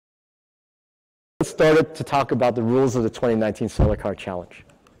started to talk about the rules of the 2019 Solar Car Challenge.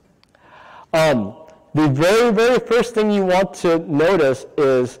 The very, very first thing you want to notice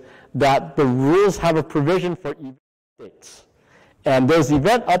is that the rules have a provision for event updates. And those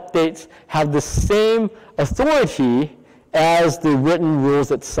event updates have the same authority as the written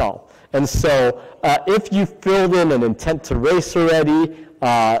rules itself. And so if you filled in an intent to race already,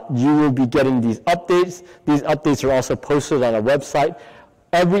 you will be getting these updates. These updates are also posted on our website.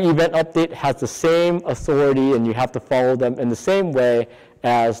 Every event update has the same authority, and you have to follow them in the same way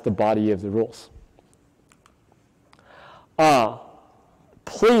as the body of the rules.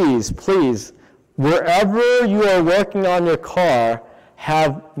 Please, wherever you are working on your car,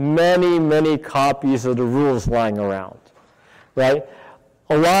 have many, many copies of the rules lying around, right?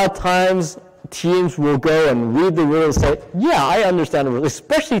 A lot of times, teams will go and read the rules and say, yeah, I understand the rules,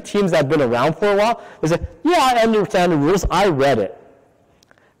 especially teams that have been around for a while. They say, yeah, I understand the rules, I read it.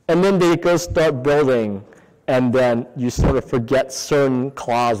 And then they go start building, and then you sort of forget certain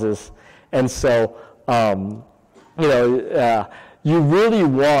clauses. And so, you really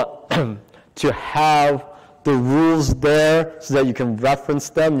want to have the rules there so that you can reference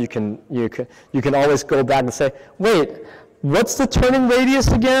them. You can always go back and say, wait, what's the turning radius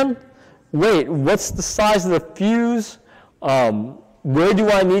again? Wait, what's the size of the fuse? Where do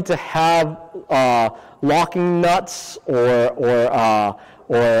I need to have locking nuts or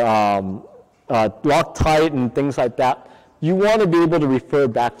Loctite and things like that? You want to be able to refer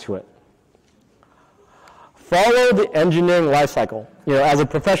back to it. Follow the engineering life cycle. As a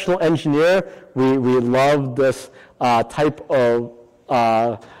professional engineer, we love this type of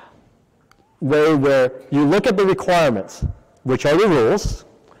way where you look at the requirements, which are the rules.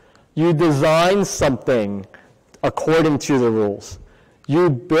 You design something according to the rules. You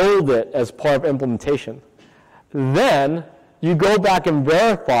build it as part of implementation. Then you go back and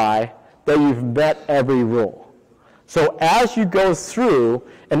verify that you've met every rule. So as you go through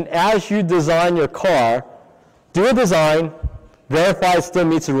and as you design your car, do a design, verify it still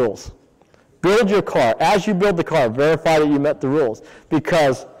meets the rules. Build your car. As you build the car, verify that you met the rules.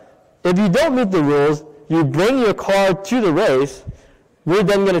 Because if you don't meet the rules, you bring your car to the race, we're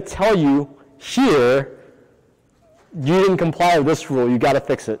then going to tell you, here, you didn't comply with this rule, you got to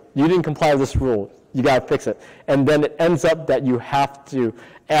fix it. You didn't comply with this rule, you got to fix it. And then it ends up that you have to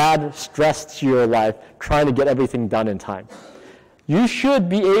add stress to your life trying to get everything done in time. You should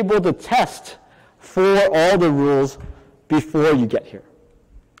be able to test for all the rules before you get here.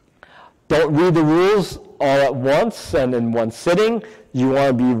 Don't read the rules all at once and in one sitting. You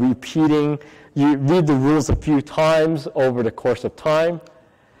want to be repeating. You read the rules a few times over the course of time.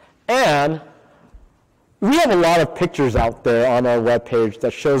 And we have a lot of pictures out there on our webpage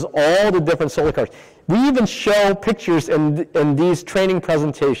that shows all the different solar cars. We even show pictures in these training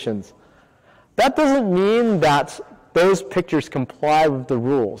presentations. That doesn't mean that those pictures comply with the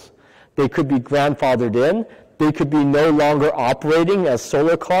rules. They could be grandfathered in. They could be no longer operating as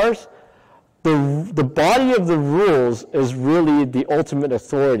solar cars. The body of the rules is really the ultimate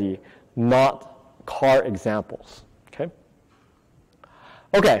authority, not car examples.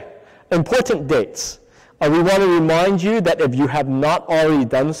 Okay, important dates. We want to remind you that if you have not already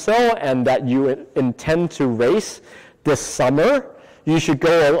done so and that you intend to race this summer, you should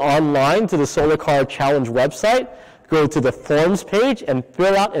go online to the Solar Car Challenge website, go to the forms page, and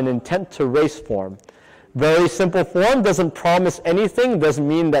fill out an intent to race form. Very simple form, doesn't promise anything, doesn't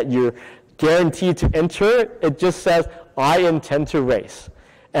mean that you're guaranteed to enter. It just says, I intend to race.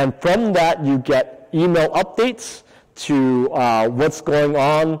 And from that, you get email updates to what's going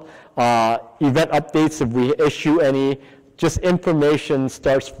on, event updates if we issue any, just information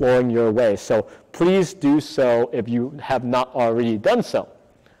starts flowing your way. So please do so if you have not already done so.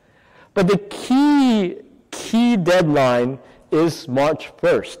 But the key deadline is March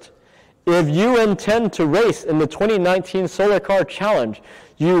 1st. If you intend to race in the 2019 Solar Car Challenge,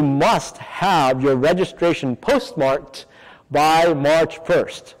 you must have your registration postmarked by March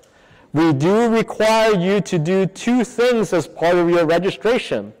 1st. We do require you to do two things as part of your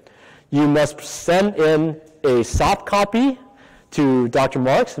registration. You must send in a soft copy to Dr.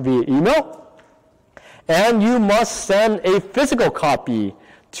 Marks via email, and you must send a physical copy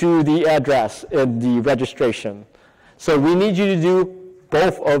to the address in the registration. So we need you to do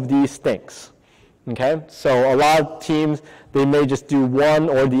both of these things. Okay? So a lot of teams, they may just do one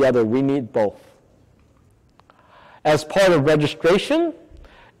or the other. We need both. As part of registration,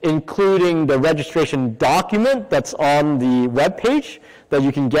 including the registration document that's on the web page that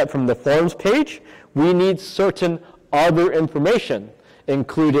you can get from the forms page, we need certain other information,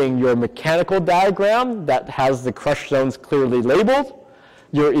 including your mechanical diagram that has the crush zones clearly labeled,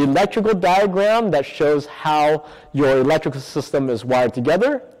 your electrical diagram that shows how your electrical system is wired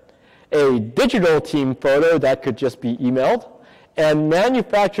together, a digital team photo that could just be emailed, and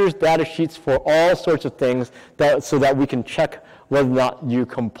manufacturer's data sheets for all sorts of things so that we can check whether or not you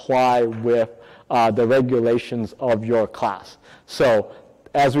comply with the regulations of your class. So,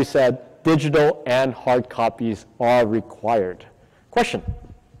 as we said, digital and hard copies are required. Question?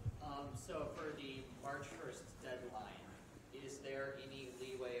 So for the March 1st deadline, is there any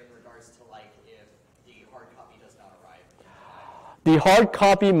leeway in regards to like if the hard copy does not arrive in time? The hard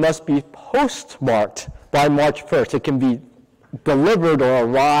copy must be postmarked by March 1st. It can be delivered or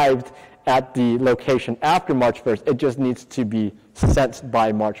arrived at the location after March 1st. It just needs to be sent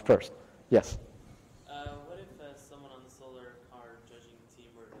by March 1st. Yes? What if someone on the solar car judging team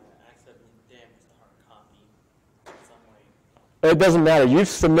were to accidentally damage the hard copy in some way? It doesn't matter. You've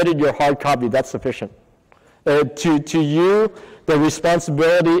submitted your hard copy. That's sufficient. To you, the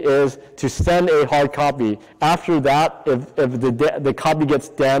responsibility is to send a hard copy. After that, if the copy gets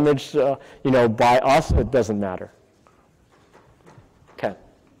damaged, by us, it doesn't matter.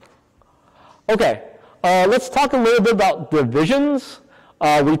 Okay, let's talk a little bit about divisions.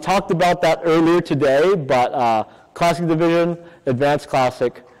 We talked about that earlier today, but Classic Division, Advanced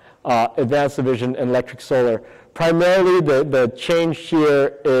Classic, Advanced Division, and Electric Solar. Primarily, the change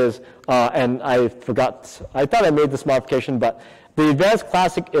here is, and I thought I made this modification, but the Advanced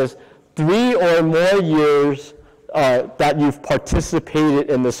Classic is 3 or more years that you've participated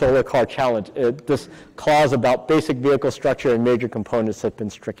in the Solar Car Challenge. This clause about basic vehicle structure and major components has been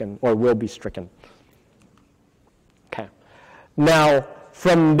stricken or will be stricken. Okay. Now,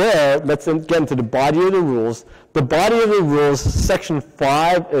 from there, let's get into the body of the rules. The body of the rules, section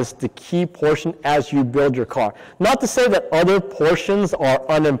 5, is the key portion as you build your car. Not to say that other portions are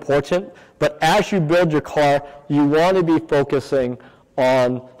unimportant, but as you build your car, you want to be focusing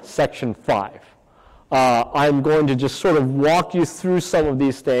on section 5. I'm going to just sort of walk you through some of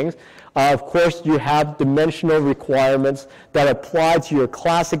these things. Of course, you have dimensional requirements that apply to your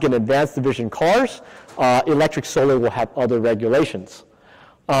classic and advanced division cars. Electric Solar will have other regulations.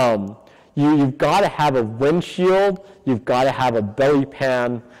 You've got to have a windshield. You've got to have a belly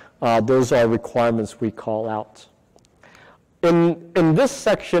pan. Those are requirements we call out. In this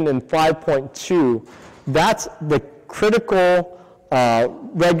section in 5.2, that's the critical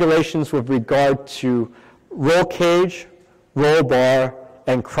regulations with regard to roll cage, roll bar,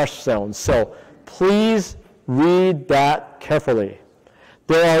 and crush zones. So please read that carefully.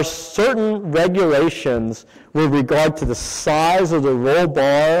 There are certain regulations with regard to the size of the roll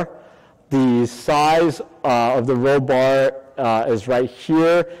bar. The size of the roll bar is right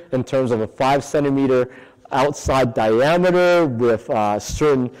here in terms of a 5 centimeter outside diameter with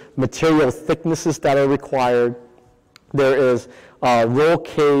certain material thicknesses that are required. There is roll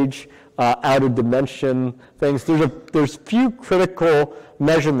cage, outer dimension things. There's few critical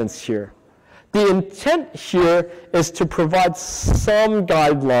measurements here. The intent here is to provide some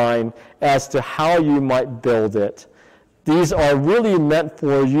guideline as to how you might build it. These are really meant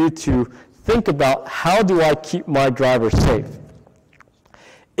for you to think about, how do I keep my driver safe?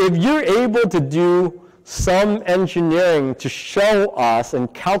 If you're able to do some engineering to show us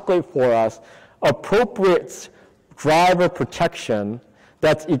and calculate for us appropriate driver protection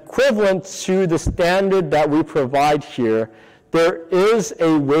that's equivalent to the standard that we provide here, there is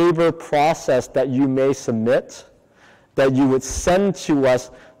a waiver process that you may submit, that you would send to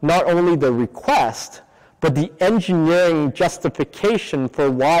us not only the request, but the engineering justification for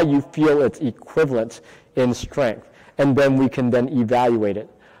why you feel it's equivalent in strength. And then we can then evaluate it.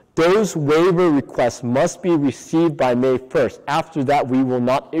 Those waiver requests must be received by May 1st. After that, we will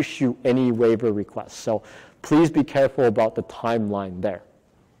not issue any waiver requests. So please be careful about the timeline there.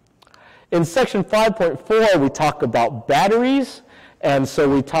 In section 5.4, we talk about batteries. And so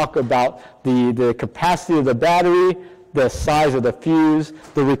we talk about the capacity of the battery, the size of the fuse,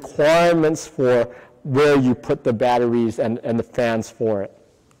 the requirements for where you put the batteries and the fans for it.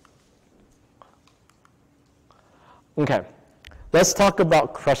 Okay, let's talk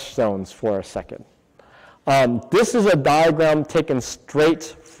about crush zones for a second. This is a diagram taken straight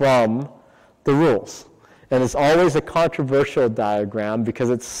from the rules. And it's always a controversial diagram because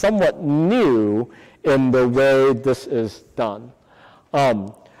it's somewhat new in the way this is done.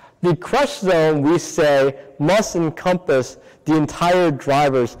 The crush zone, we say, must encompass the entire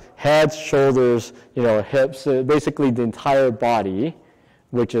driver's head, shoulders, hips, basically the entire body,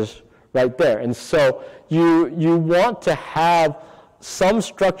 which is right there. And so you want to have some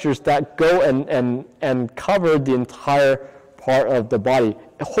structures that go and cover the entire part of the body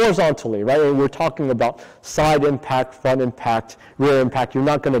horizontally, right? And we're talking about side impact, front impact, rear impact. You're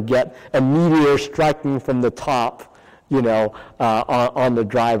not going to get a meteor striking from the top, on the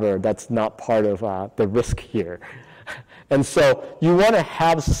driver. That's not part of the risk here. And so you want to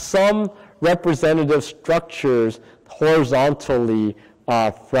have some representative structures horizontally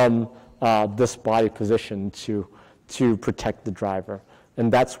from this body position to protect the driver.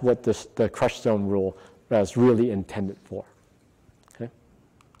 And that's what the crush zone rule is really intended for.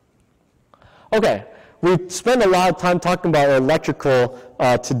 Okay, we spent a lot of time talking about electrical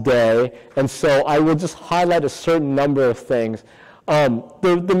today, and so I will just highlight a certain number of things.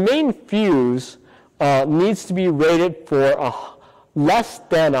 The main fuse needs to be rated for less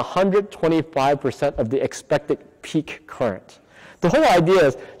than 125% of the expected peak current. The whole idea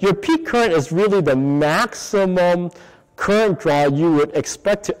is your peak current is really the maximum current draw you would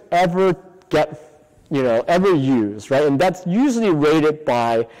expect to ever get, ever use, right? And that's usually rated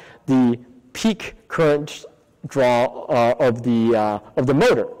by the peak current draw of the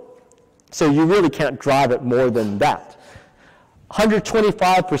motor. So you really can't drive it more than that.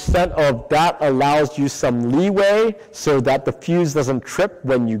 125% of that allows you some leeway so that the fuse doesn't trip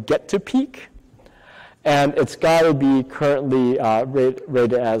when you get to peak. And it's got to be currently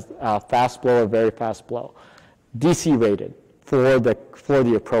rated as fast blow or very fast blow, DC rated for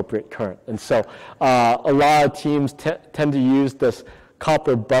the appropriate current. And so a lot of teams tend to use this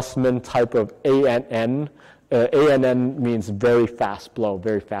copper busman type of ANN. ANN means very fast blow,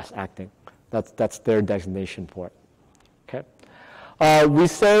 very fast acting. That's their designation for it. Okay. We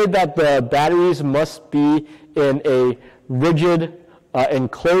say that the batteries must be in a rigid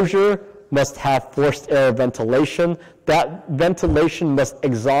enclosure, must have forced air ventilation. That ventilation must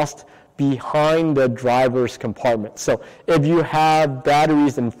exhaust behind the driver's compartment. So if you have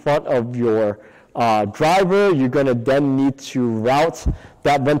batteries in front of your driver, you're going to then need to route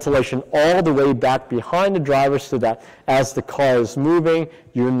that ventilation all the way back behind the driver so that as the car is moving,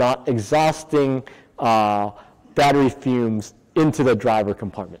 you're not exhausting battery fumes into the driver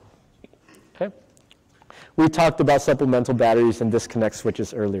compartment. Okay? We talked about supplemental batteries and disconnect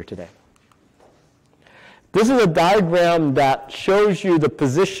switches earlier today. This is a diagram that shows you the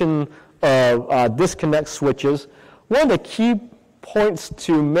position of disconnect switches. One of the key points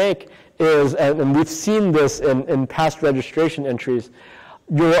to make is, and we've seen this in past registration entries,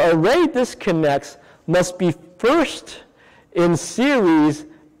 your array disconnects must be first in series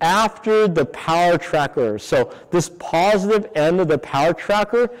after the power tracker. So this positive end of the power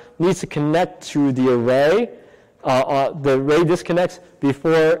tracker needs to connect to the array disconnects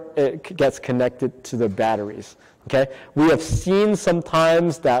before it gets connected to the batteries. Okay? We have seen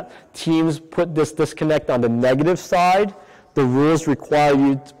sometimes that teams put this disconnect on the negative side. The rules require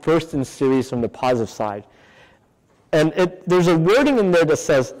you first in series from the positive side. And there's a wording in there that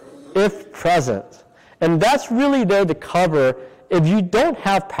says, if present. And that's really there to cover if you don't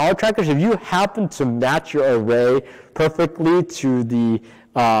have power trackers, if you happen to match your array perfectly to the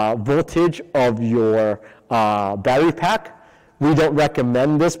voltage of your battery pack, we don't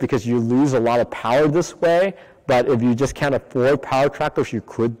recommend this because you lose a lot of power this way. But if you just can't afford power trackers, you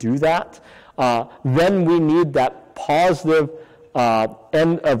could do that. Then we need that positive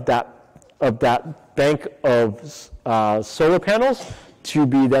end of that bank of solar panels to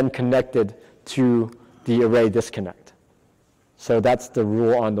be then connected to the array disconnect. So that's the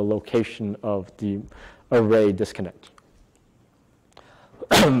rule on the location of the array disconnect.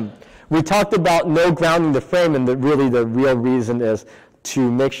 We talked about no grounding the frame, and really the real reason is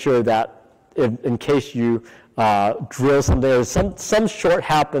to make sure that in case you drill something or some short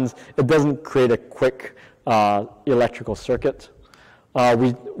happens, it doesn't create a quick electrical circuit.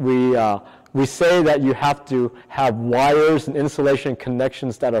 We say that you have to have wires and insulation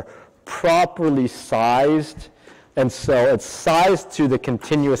connections that are properly sized, and so it's sized to the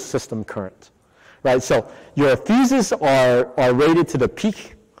continuous system current, right? So your fuses are rated to the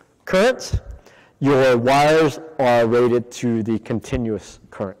peak current, your wires are rated to the continuous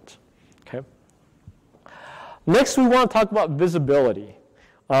current, okay? Next, we want to talk about visibility.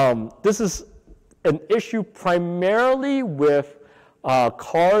 This is an issue primarily with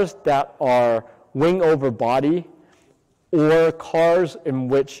cars that are wing over body, or cars in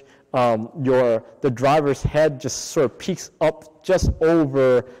which the driver's head just sort of peeks up just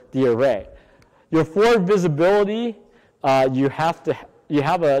over the array. Your forward visibility,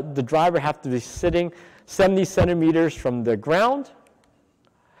 the driver has to be sitting 70 centimeters from the ground.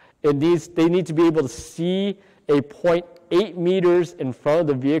 They need to be able to see a 0.8 meters in front of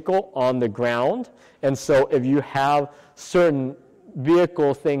the vehicle on the ground. And so if you have certain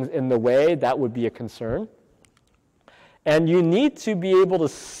vehicle things in the way, that would be a concern. And you need to be able to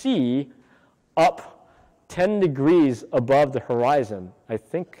see up 10 degrees above the horizon. I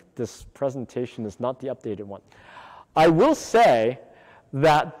think this presentation is not the updated one. I will say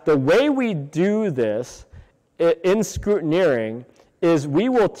that the way we do this in scrutineering is we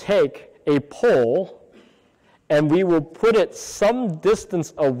will take a pole and we will put it some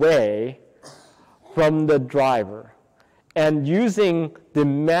distance away from the driver. And using the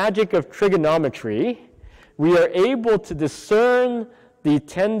magic of trigonometry, we are able to discern the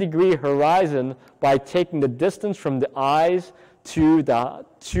 10-degree horizon by taking the distance from the eyes to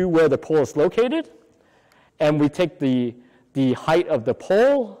where the pole is located. And we take the height of the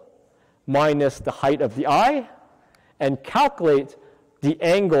pole minus the height of the eye and calculate the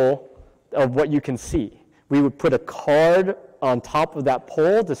angle of what you can see. We would put a card on top of that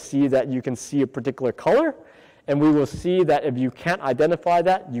pole to see that you can see a particular color, and we will see that if you can't identify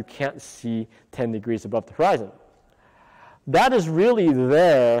that, you can't see 10 degrees above the horizon. That is really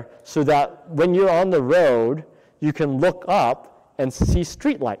there so that when you're on the road, you can look up and see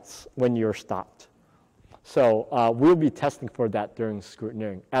streetlights when you're stopped. So we'll be testing for that during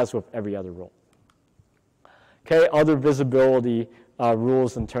scrutineering, as with every other rule. Okay, other visibility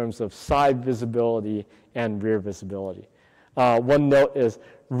rules in terms of side visibility and rear visibility. One note is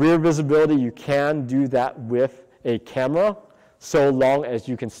rear visibility, you can do that with a camera so long as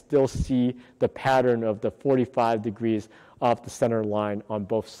you can still see the pattern of the 45 degrees off the center line on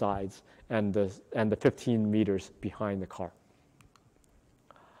both sides and the 15 meters behind the car.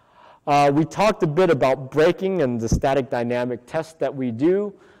 We talked a bit about braking and the static dynamic test that we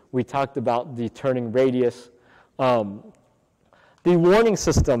do. We talked about the turning radius. The warning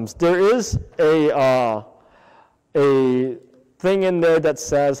systems, there is a thing in there that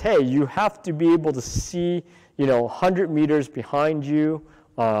says, hey, you have to be able to see 100 meters behind you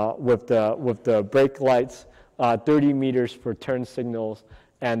with the brake lights, 30 meters for turn signals,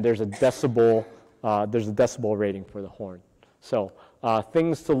 and there's a decibel rating for the horn. So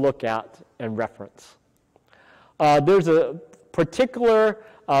things to look at and reference. There's a particular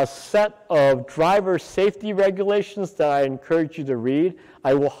set of driver safety regulations that I encourage you to read.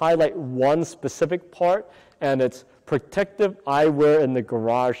 I will highlight one specific part, and it's protective eyewear in the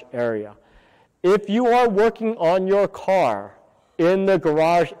garage area. If you are working on your car in the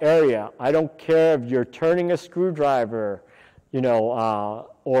garage area, I don't care if you're turning a screwdriver,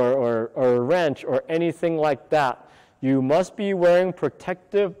 or a wrench or anything like that, you must be wearing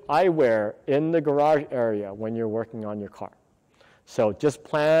protective eyewear in the garage area when you're working on your car. So just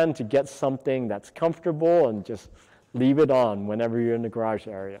plan to get something that's comfortable and just leave it on whenever you're in the garage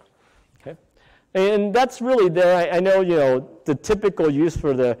area. Okay? And that's really there. I know, the typical use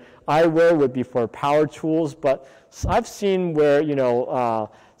for the eyewear would be for power tools, but I've seen where,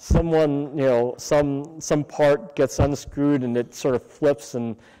 someone, some part gets unscrewed and it sort of flips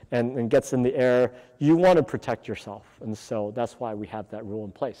and gets in the air. You want to protect yourself, and so that's why we have that rule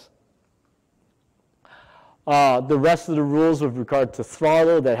in place. The rest of the rules with regard to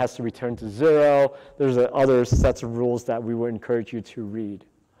throttle, that has to return to 0. There's other sets of rules that we would encourage you to read.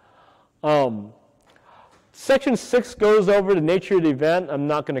 Section 6 goes over the nature of the event. I'm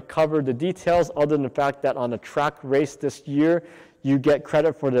not going to cover the details other than the fact that on a track race this year, you get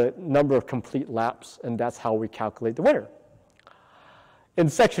credit for the number of complete laps, and that's how we calculate the winner. In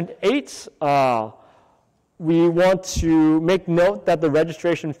Section 8, we want to make note that the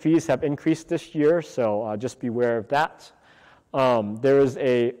registration fees have increased this year, so just be aware of that. There is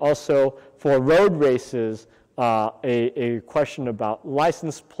also, for road races, a question about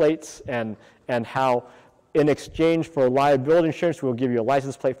license plates and how, in exchange for liability insurance, we'll give you a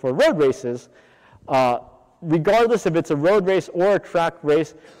license plate for road races. Regardless if it's a road race or a track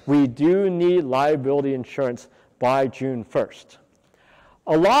race, we do need liability insurance by June 1st.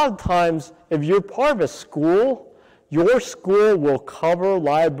 A lot of times, if you're part of a school, your school will cover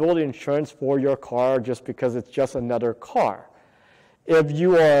liability insurance for your car just because it's just another car. If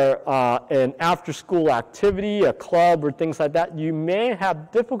you are an after-school activity, a club, or things like that, you may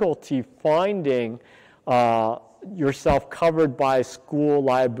have difficulty finding yourself covered by school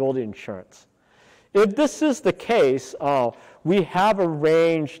liability insurance. If this is the case, we have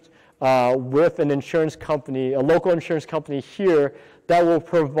arranged with an insurance company, a local insurance company here, that will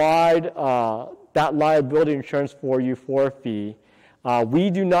provide that liability insurance for you for a fee. We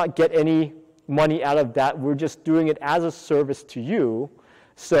do not get any money out of that. We're just doing it as a service to you.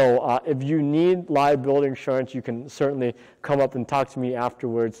 So if you need liability insurance, you can certainly come up and talk to me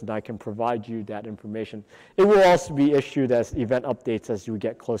afterwards, and I can provide you that information. It will also be issued as event updates as you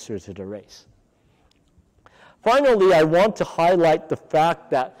get closer to the race. Finally, I want to highlight the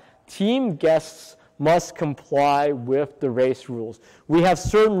fact that team guests must comply with the race rules. We have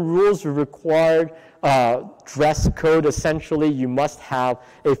certain rules required, dress code essentially. You must have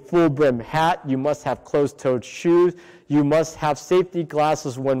a full brim hat, you must have closed-toed shoes, you must have safety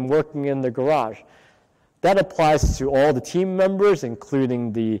glasses when working in the garage. That applies to all the team members,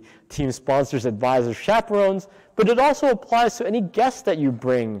 including the team sponsors, advisors, chaperones, but it also applies to any guests that you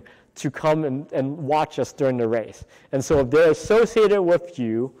bring to come and watch us during the race. And so if they're associated with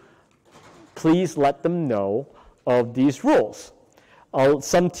you, please let them know of these rules.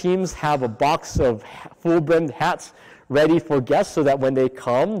 Some teams have a box of full-brimmed hats ready for guests so that when they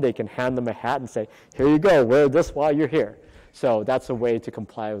come, they can hand them a hat and say, here you go, wear this while you're here. So that's a way to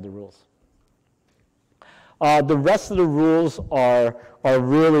comply with the rules. The rest of the rules are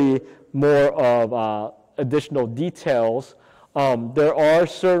really more of additional details. There are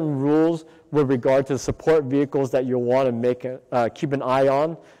certain rules with regard to support vehicles that you'll want to keep an eye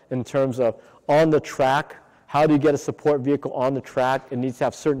on in terms of on the track. How do you get a support vehicle on the track? It needs to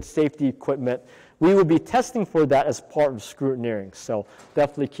have certain safety equipment. We will be testing for that as part of scrutineering, so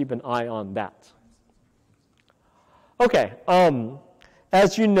definitely keep an eye on that. Okay,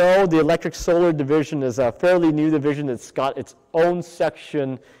 as you know, the electric solar division is a fairly new division. It's got its own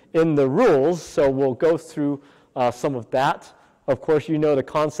section in the rules, so we'll go through some of that. Of course, you know the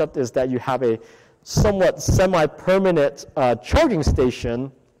concept is that you have a somewhat semi-permanent charging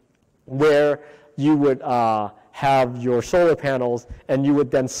station where you would have your solar panels and you would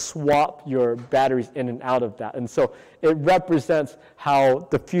then swap your batteries in and out of that. And so it represents how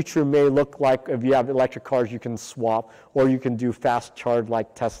the future may look like. If you have electric cars, you can swap, or you can do fast charge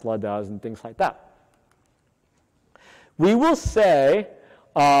like Tesla does and things like that. We will say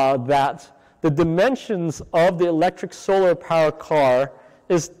that the dimensions of the electric solar power car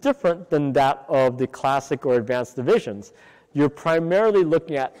is different than that of the classic or advanced divisions. You're primarily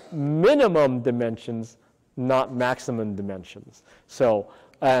looking at minimum dimensions, not maximum dimensions. So,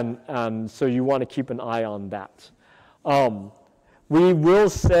 so you want to keep an eye on that. We will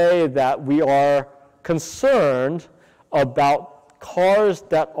say that we are concerned about cars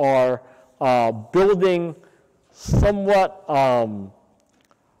that are building somewhat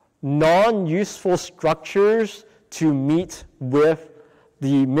non-useful structures to meet with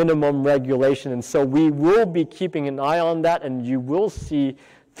the minimum regulation. And so we will be keeping an eye on that, and you will see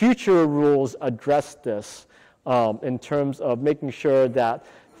future rules address this in terms of making sure that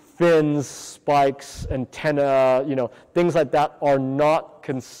fins, spikes, antenna, things like that are not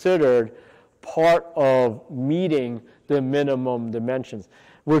considered part of meeting the minimum dimensions.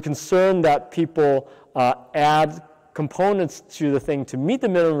 We're concerned that people add components to the thing to meet the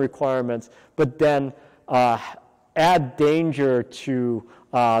minimum requirements, but then add danger to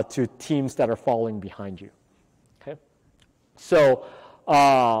teams that are falling behind you. Okay, so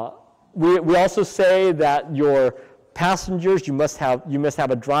we also say that your passengers, you must have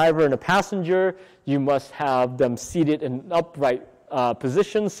a driver and a passenger. You must have them seated in an upright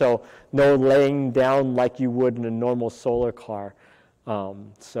position, so no laying down like you would in a normal solar car.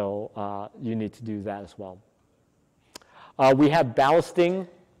 So you need to do that as well. We have ballasting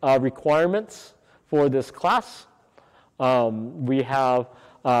requirements for this class. We have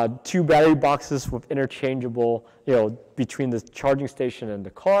 2 battery boxes with interchangeable, between the charging station and the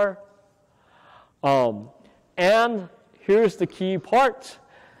car. And here's the key part.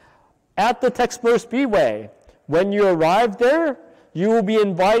 At the Texboro Speedway, when you arrive there, you will be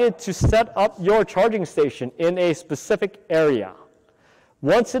invited to set up your charging station in a specific area.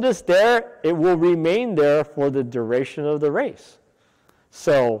 Once it is there, it will remain there for the duration of the race.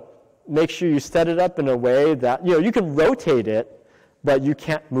 So make sure you set it up in a way that, you can rotate it, but you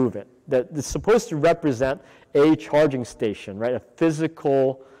can't move it. That it's supposed to represent a charging station, right? A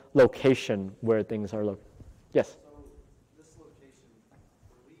physical location where things are located. Yes? So this location,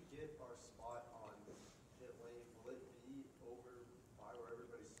 when we get our spot on pit lane, will it be over by where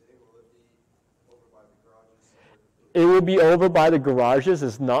everybody's sitting? Will it be over by the garages? It will be over by the garages.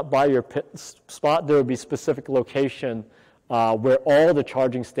 It's not by your pit spot. There will be specific location where all the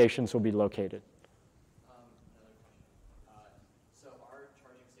charging stations will be located. Another question. So our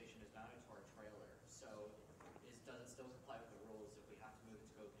charging station is mounted to our trailer. So does it still comply with the rules if we have to move it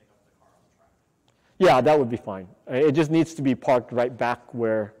to go pick up the car on the track? Yeah, that would be fine. It just needs to be parked right back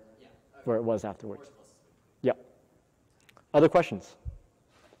where it was afterwards. Yep. Other questions?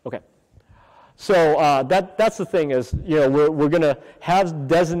 Okay. So that's the thing is, we're going to have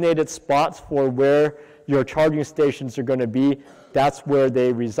designated spots for where your charging stations are going to be. That's where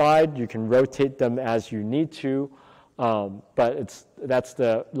they reside. You can rotate them as you need to, but that's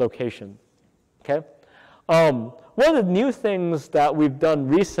the location. Okay. One of the new things that we've done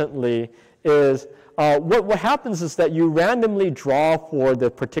recently is what happens is that you randomly draw for the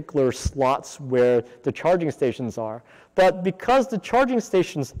particular slots where the charging stations are. But because the charging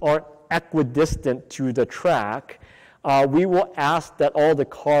stations aren't equidistant to the track, we will ask that all the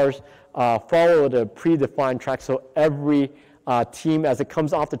cars follow the predefined track, so every team, as it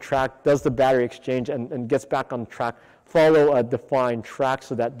comes off the track, does the battery exchange and gets back on track, follow a defined track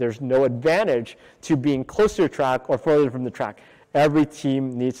so that there's no advantage to being closer to the track or further from the track. Every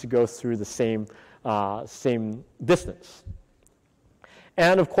team needs to go through the same distance.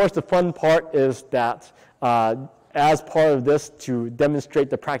 And of course, the fun part is that as part of this, to demonstrate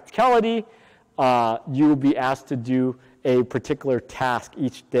the practicality, you will be asked to do a particular task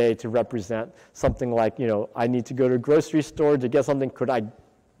each day to represent something like, I need to go to a grocery store to get something. Could I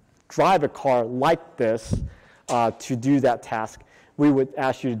drive a car like this to do that task? We would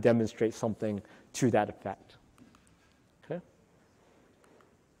ask you to demonstrate something to that effect. Okay.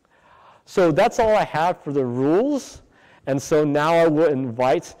 So that's all I have for the rules. And so now I will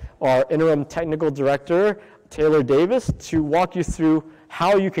invite our interim technical director, Taylor Davis, to walk you through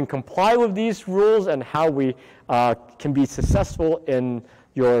how you can comply with these rules and how we can be successful in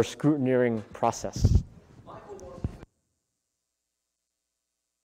your scrutineering process.